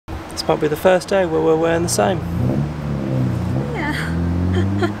This might be the first day where we're wearing the same. Yeah.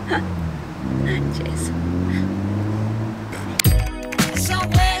 Cheers.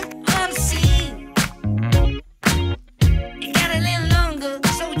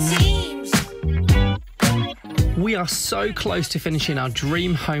 We are so close to finishing our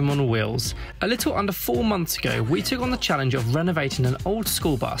dream home on wheels. A little under 4 months ago, we took on the challenge of renovating an old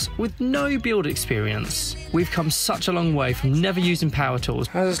school bus with no build experience. We've come such a long way from never using power tools.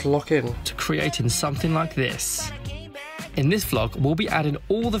 How does this lock in? To creating something like this. In this vlog, we'll be adding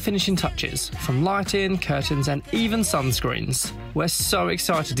all the finishing touches, from lighting, curtains and even sunscreens. We're so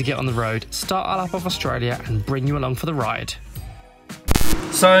excited to get on the road, start our lap of Australia and bring you along for the ride.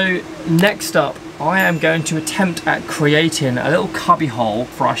 So next up, I am going to attempt at creating a little cubby hole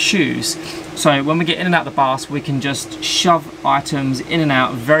for our shoes. So when we get in and out of the bus, we can just shove items in and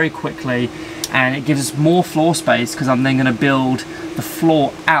out very quickly, and it gives us more floor space because I'm then going to build the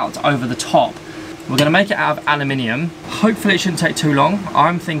floor out over the top. We're going to make it out of aluminium. Hopefully it shouldn't take too long.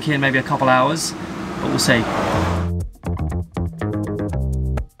 I'm thinking maybe a couple hours, but we'll see.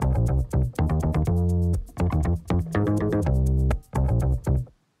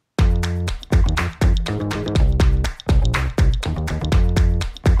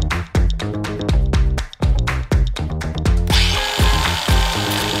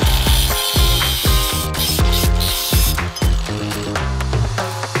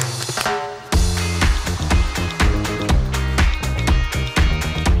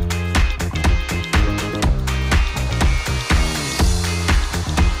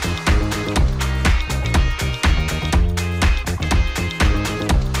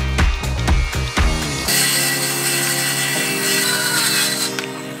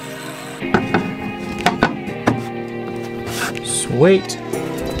 Sweet.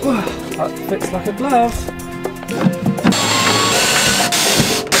 That fits like a glove.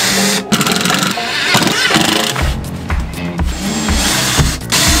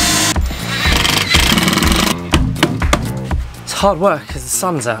 It's hard work because the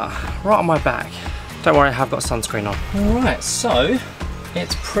sun's out, right on my back. Don't worry, I have got sunscreen on. Alright, so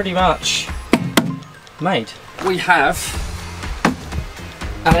it's pretty much made. We have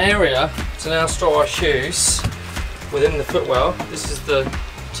an area to now store our shoes within the footwell. This is the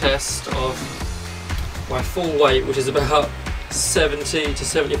test of my full weight, which is about 70 to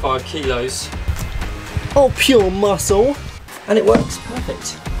 75 kilos. All pure muscle, and it works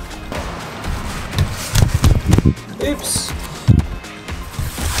perfect. Oops.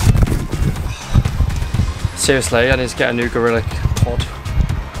 Seriously, I need to get a new Gorilla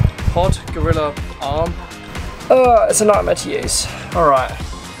Gorilla arm. Oh, it's a nightmare to use. Alright,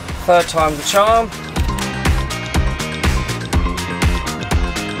 third time's the charm.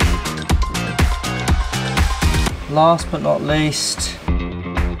 Last but not least,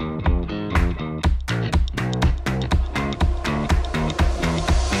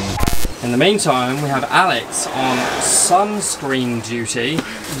 in the meantime, we have Alex on sunscreen duty.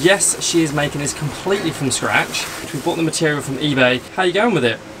 Yes, she is making this completely from scratch. We bought the material from eBay. How are you going with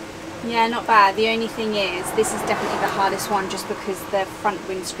it? Yeah, not bad. The only thing is, this is definitely the hardest one just because the front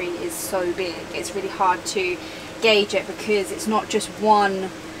windscreen is so big. It's really hard to gauge it because it's not just one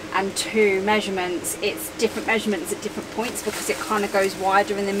and two measurements, it's different measurements at different points because it kind of goes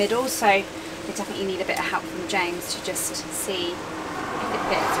wider in the middle, so we definitely need a bit of help from James to just see if it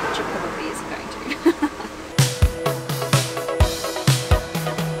fits, which it probably isn't going to.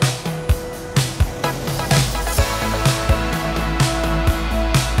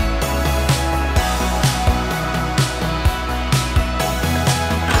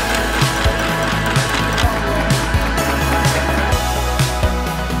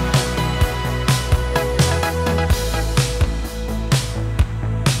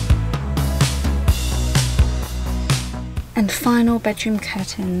 And final bedroom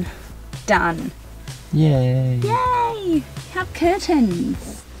curtain done. Yay! Yay! We have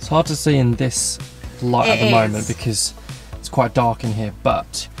curtains. It's hard to see in this light at the moment because it's quite dark in here,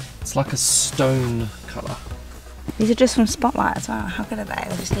 but it's like a stone colour. These are just from Spotlight as well. How good are they?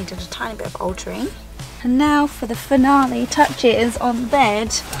 They just needed a tiny bit of altering. And now for the finale touches on the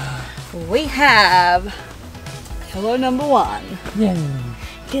bed, we have pillow number 1. Yay!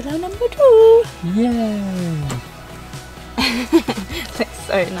 Pillow number 2. Yay! Looks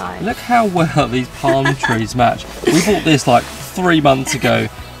so nice. Look how well these palm trees match. We bought this like 3 months ago,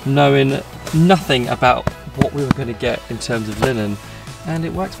 knowing nothing about what we were going to get in terms of linen, and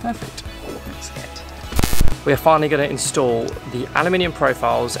it works perfect. Looks good. We are finally going to install the aluminium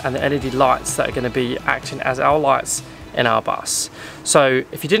profiles and the LED lights that are going to be acting as our lights in our bus. So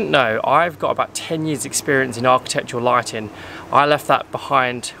if you didn't know, I've got about 10 years experience in architectural lighting. I left that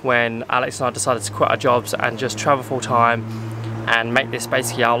behind when Alex and I decided to quit our jobs and just travel full time and make this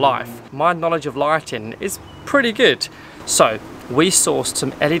basically our life. My knowledge of lighting is pretty good. So we sourced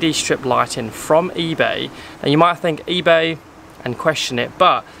some LED strip lighting from eBay. And you might think eBay and question it,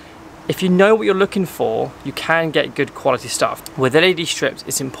 but if you know what you're looking for, you can get good quality stuff. With LED strips,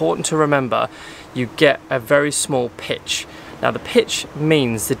 it's important to remember you get a very small pitch. Now the pitch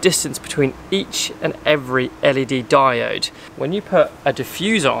means the distance between each and every LED diode. When you put a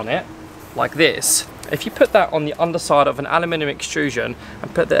diffuser on it, like this, if you put that on the underside of an aluminium extrusion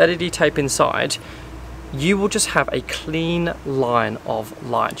and put the LED tape inside, you will just have a clean line of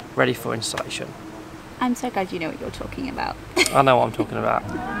light ready for installation. I'm so glad you know what you're talking about. I know what I'm talking about.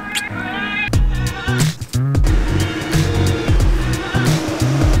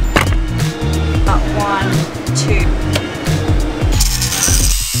 About 1, 2.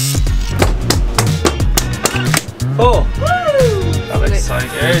 Oh! Woo! That looks so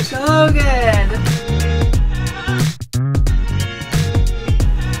good. So good.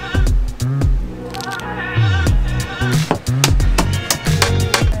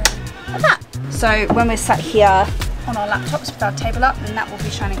 So when we're sat here on our laptops with our table up, then that will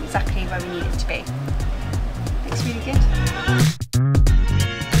be shining exactly where we need it to be. Looks really good.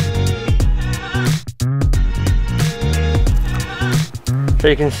 So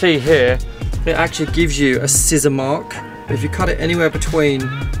you can see here, it actually gives you a scissor mark. But if you cut it anywhere between,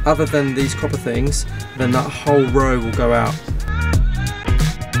 other than these copper things, then that whole row will go out.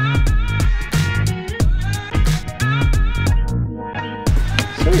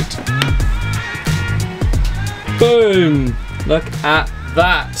 Sweet. Boom! Look at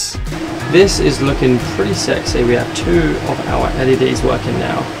that! This is looking pretty sexy. We have 2 of our LEDs working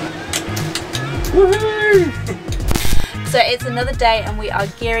now. Woohoo! So it's another day and we are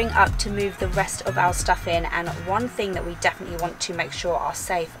gearing up to move the rest of our stuff in, and one thing that we definitely want to make sure are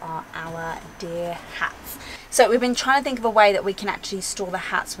safe are our deer hats. So we've been trying to think of a way that we can actually store the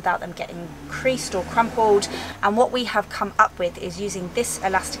hats without them getting creased or crumpled, and what we have come up with is using this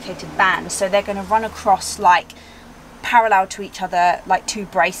elasticated band. So they're going to run across like parallel to each other like 2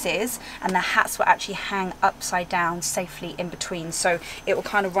 braces, and the hats will actually hang upside down safely in between, so it will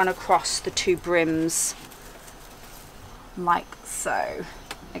kind of run across the 2 brims like so,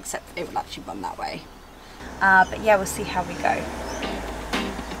 except it will actually run that way. But yeah, we'll see how we go.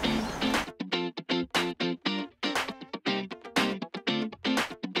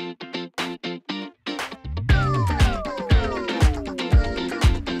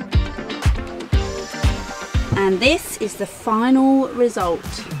 And this is the final result.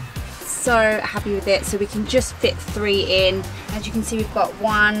 So happy with it. So we can just fit 3 in. As you can see, we've got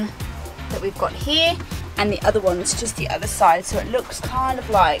one that we've got here, and the other one's just the other side. So it looks kind of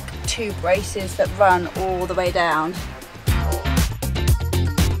like 2 braces that run all the way down.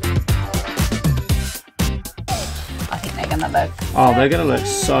 I think they're gonna look. Oh, they're gonna look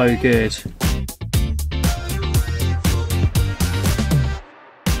so good.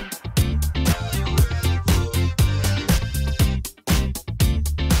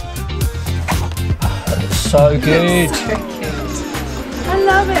 So good. So cute. I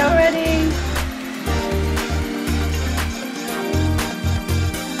love it already.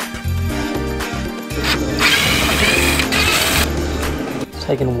 It's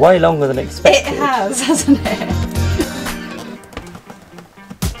taken way longer than expected. It has, hasn't it?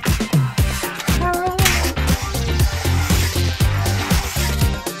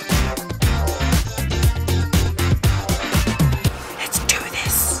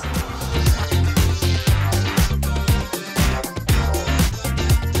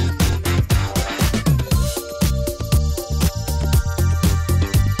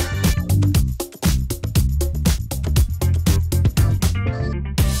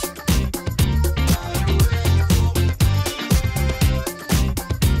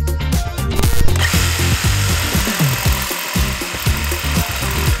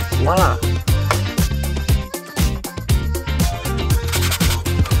 Voila.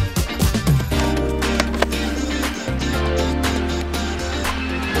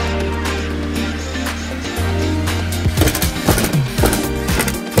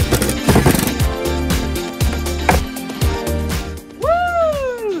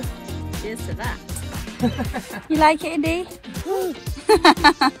 Woo! Cheers to that. You like it, Indy? I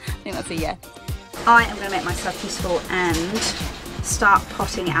think that's a yeah. I am going to make myself useful and start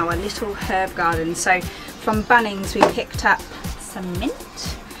potting our little herb garden. So from Bunnings we picked up some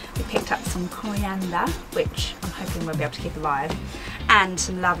mint, we picked up some coriander, which I'm hoping we'll be able to keep alive, and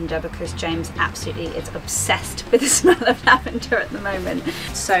some lavender because James absolutely is obsessed with the smell of lavender at the moment.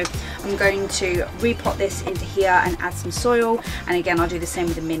 So I'm going to repot this into here and add some soil, and again I'll do the same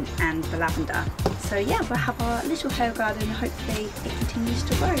with the mint and the lavender. So yeah, we'll have our little herb garden, hopefully it continues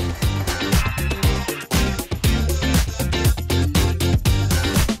to grow.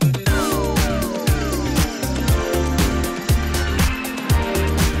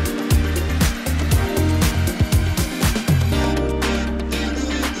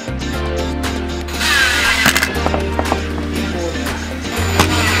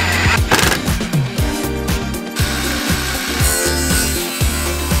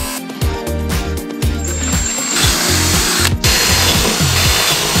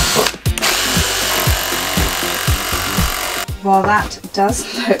 Well, that does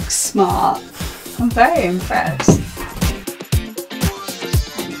look smart. I'm very impressed.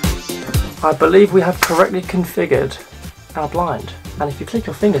 I believe we have correctly configured our blind. And if you click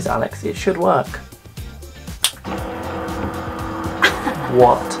your fingers, Alex, it should work.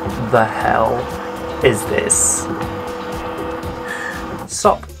 What the hell is this?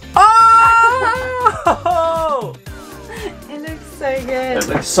 Stop. Oh! It looks so good. It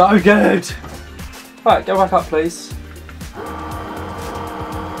looks so good. Right, go back up, please.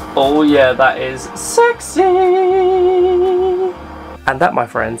 Oh yeah, that is sexy! And that, my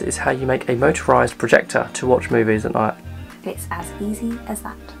friends, is how you make a motorised projector to watch movies at night. It's as easy as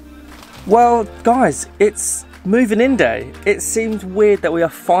that. Well, guys, it's moving in day. It seems weird that we are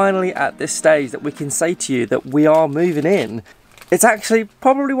finally at this stage that we can say to you that we are moving in. It's actually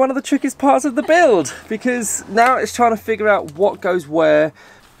probably one of the trickiest parts of the build, because now it's trying to figure out what goes where.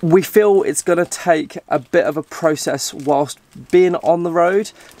 We feel it's going to take a bit of a process whilst being on the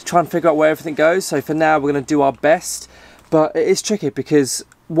road to try and figure out where everything goes. So for now, we're going to do our best, but it is tricky because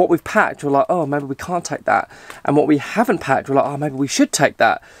what we've packed, we're like, oh, maybe we can't take that. And what we haven't packed, we're like, oh, maybe we should take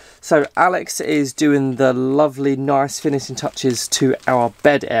that. So Alex is doing the lovely, nice finishing touches to our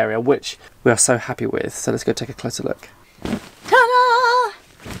bed area, which we are so happy with. So let's go take a closer look. Ta-da!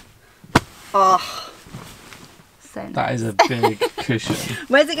 Oh. So nice. That is a big cushion.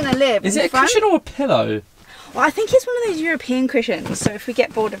 Where's it going to live? Is it a cushion or a pillow? Well, I think it's one of those European cushions. So if we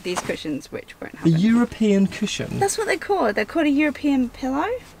get bored of these cushions, which won't happen. A European cushion? That's what they're called. They're called a European pillow.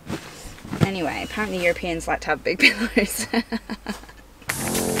 Anyway, apparently Europeans like to have big pillows.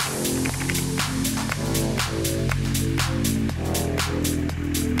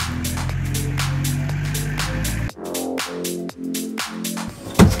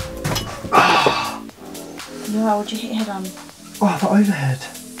 Wow, what'd you hit your head on? Oh, the overhead.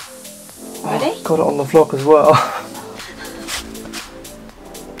 Ready? Oh, got it on the vlog as well.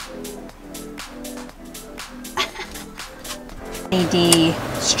 LED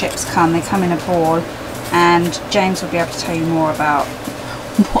strips come, they come in a ball, and James will be able to tell you more about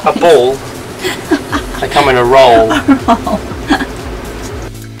what. A ball? They come in a roll. A roll.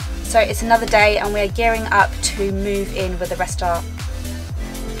 So it's another day and we're gearing up to move in with the rest of our...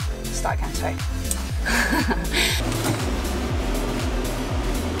 Start again, sorry. I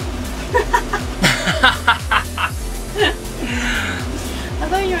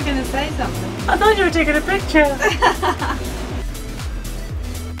thought you were going to say something. I thought you were taking a picture.